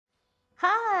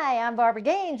Hi, I'm Barbara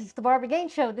Gaines. It's the Barbara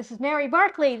Gaines Show. This is Mary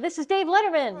Barclay. This is Dave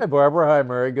Letterman. Hi, Barbara. Hi,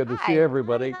 Mary. Good to see Hi.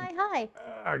 everybody. Hi.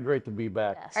 Great to be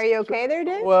back. Yes. Are you okay there,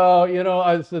 Dave? Well,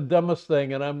 it's the dumbest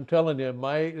thing, and I'm telling you,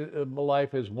 my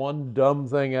life is one dumb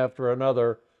thing after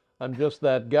another. I'm just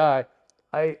that guy.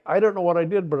 I don't know what I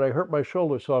did, but I hurt my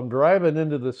shoulder, so I'm driving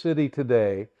into the city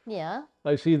today. Yeah.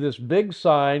 I see this big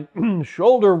sign,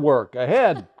 shoulder work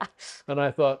ahead, and I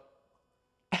thought,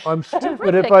 I'm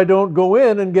stupid if I don't go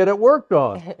in and get it worked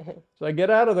on. So I get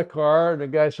out of the car, and the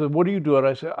guy said, "What are you doing?"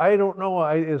 I said, "I don't know.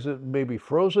 Is it maybe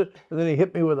frozen?" And then he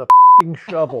hit me with a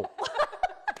shovel.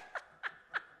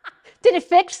 Did it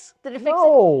fix? Did it fix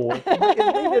No, it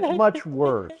made it much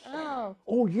worse. it? Oh.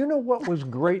 Oh, you know what was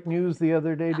great news the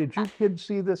other day? Did you kids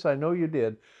see this? I know you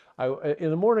did. In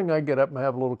the morning, I get up and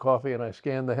have a little coffee, and I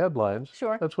scan the headlines.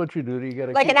 Sure. That's what you do. You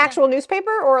get Like an actual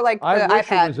newspaper or like the I wish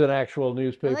iPad? it was an actual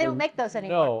newspaper. Well, they don't make those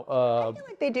anymore. No, I feel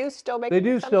like they do still make they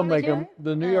them do still make sometimes. them.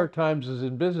 The New York Times is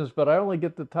in business, but I only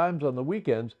get the Times on the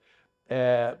weekends.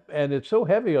 And it's so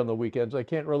heavy on the weekends, I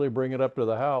can't really bring it up to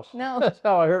the house. No. That's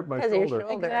how I hurt my 'Cause of your shoulder.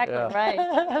 shoulder. Exactly Yeah. right.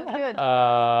 Oh, good.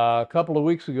 A couple of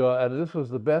weeks ago, and this was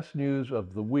the best news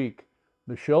of the week,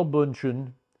 Michelle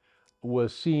Bunchen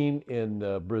was seen in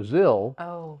Brazil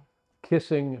Oh,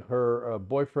 kissing her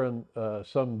boyfriend,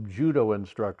 some judo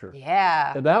instructor.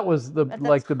 yeah. And that was That's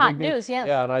like the hot big news, yes.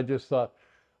 Yeah, and I just thought,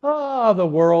 oh, the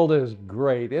world is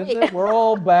great, isn't it? We're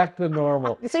all back to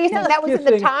normal. So you think that was in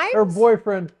the Kissing Times? her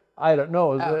boyfriend, I don't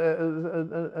know, it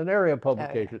was an area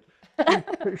publication.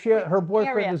 Her boyfriend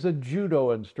Area. is a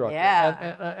judo instructor.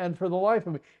 Yeah. And for the life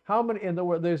of me, how many in the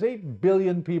world? There's 8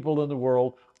 billion people in the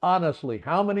world. Honestly,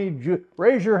 how many?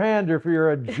 Raise your hand if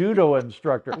you're a judo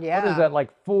instructor. What Yeah. is that,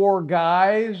 like 4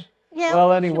 guys? Yeah.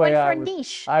 Well, She anyway, went for a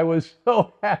niche. I was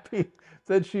so happy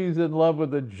that she's in love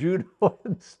with a judo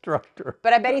instructor.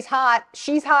 But I bet he's hot.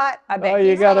 She's hot. I bet Oh,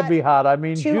 you he's got to hot. be hot. I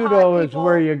mean, 2 judo hot is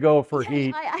where people. you go for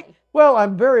heat. I Well,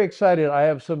 I'm very excited. I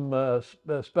have some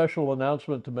special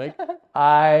announcement to make.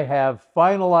 I have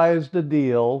finalized a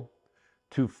deal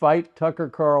to fight Tucker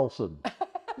Carlson.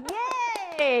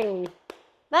 Yay!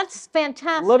 That's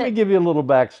fantastic. Let me give you a little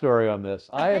backstory on this.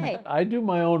 Okay. I do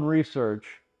my own research,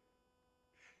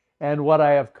 and what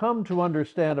I have come to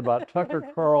understand about Tucker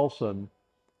Carlson,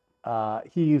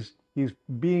 he's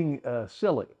being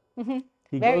silly. He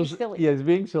Very goes, silly. Yeah, he's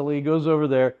being silly. He goes over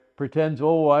there, pretends,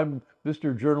 oh, I'm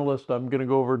Mr. Journalist. I'm going to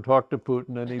go over and talk to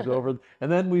Putin, and he's over.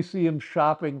 And then we see him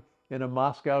shopping in a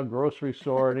Moscow grocery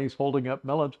store, and he's holding up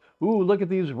melons. Ooh, look at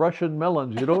these Russian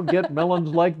melons. You don't get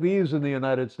melons like these in the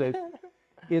United States.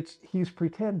 He's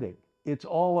pretending. It's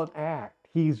all an act.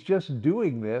 He's just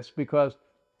doing this because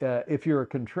if you're a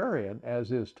contrarian,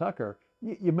 as is Tucker,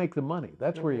 you make the money.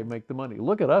 That's where you make the money.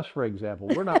 Look at us, for example.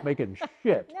 We're not making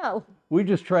shit. No. We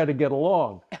just try to get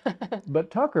along.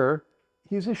 But Tucker,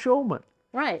 he's a showman,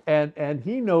 Right. and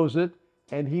he knows it,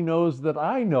 and he knows that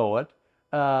I know it.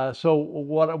 So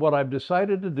what I've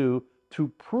decided to do to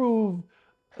prove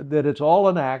that it's all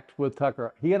an act with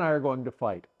Tucker, he and I are going to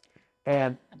fight,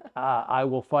 and I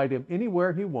will fight him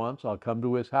anywhere he wants. I'll come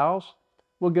to his house.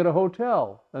 We'll get a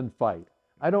hotel and fight.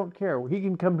 I don't care. He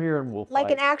can come here and we'll Like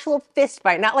fight. an actual fist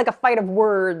fight, not like a fight of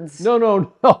words.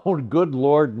 No, good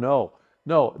Lord, no.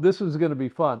 No, this is going to be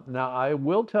fun. Now, I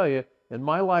will tell you, in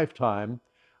my lifetime,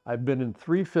 I've been in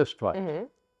 3 fist fights.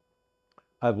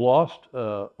 I've lost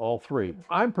all 3.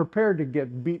 I'm prepared to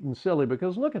get beaten silly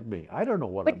because look at me. I don't know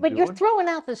what I'm But you're doing. throwing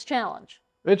out this challenge.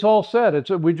 It's all set.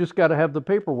 We just got to have the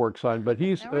paperwork signed. But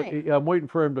All right. I'm waiting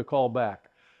for him to call back.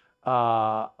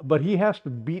 But he has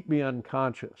to beat me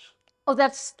unconscious. Oh,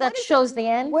 that shows the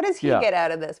end. What does he Yeah. get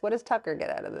out of this? What does Tucker get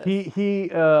out of this? He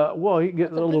gets a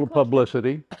little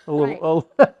publicity, a little.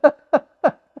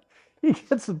 He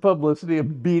gets the publicity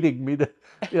of beating me to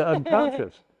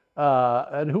unconscious,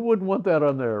 and who wouldn't want that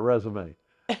on their resume?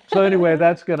 So anyway,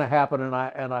 that's going to happen, and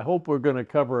I hope we're going to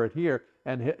cover it here,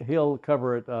 and he'll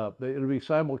cover it. It'll be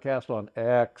simulcast on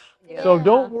X. So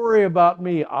don't worry about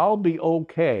me. I'll be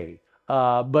okay.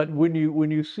 But when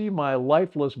you see my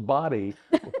lifeless body.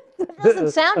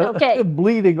 Doesn't sound okay.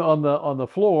 Bleeding on the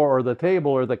floor or the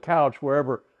table or the couch,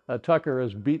 wherever Tucker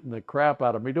has beaten the crap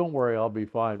out of me. Don't worry, I'll be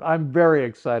fine. I'm very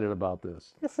excited about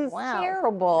this. This is Wow.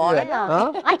 terrible. Yeah. I know.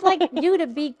 Huh? I'd like you to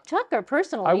beat Tucker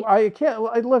personally. I can't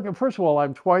look. First of all,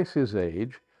 I'm twice his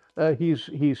age.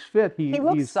 He's fit. He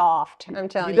looks soft. I'm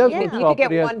telling He you. does You look could soft, get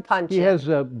but he has, one punch he in. has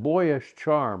a boyish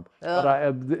charm.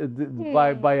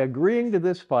 But by agreeing to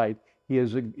this fight, he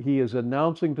is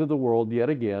announcing to the world yet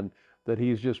again that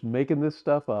he's just making this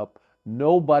stuff up.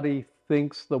 Nobody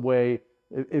thinks the way,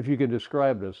 if you can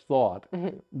describe it as thought,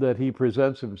 that he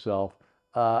presents himself.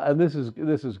 And this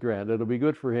is grand. It'll be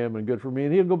good for him and good for me,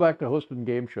 and he'll go back to hosting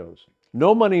game shows.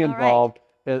 No money All right. involved,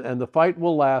 and the fight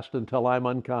will last until I'm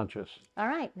unconscious. All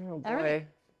right. Oh All right. boy.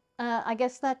 I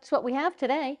guess that's what we have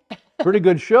today. Pretty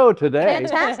good show today.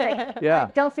 Fantastic. Yeah.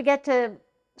 Don't forget to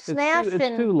smash It's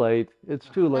and. too late. It's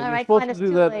too late. All You're right, supposed fine, to it's do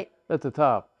too that late. at the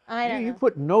top. I don't You know.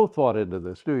 put no thought into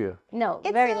this, do you? No,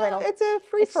 It's very a, little. It's a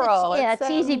free for all. Yeah, it's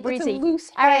easy It's breezy. a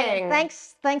loose All right. hang.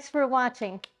 Thanks for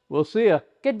watching. We'll see ya.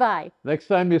 Goodbye. Next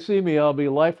time you see me, I'll be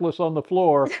lifeless on the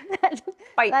floor.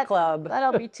 Fight Club.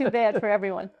 That'll be too bad for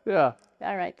everyone. Yeah.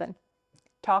 All right then.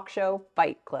 Talk show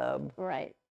Fight Club.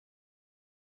 Right.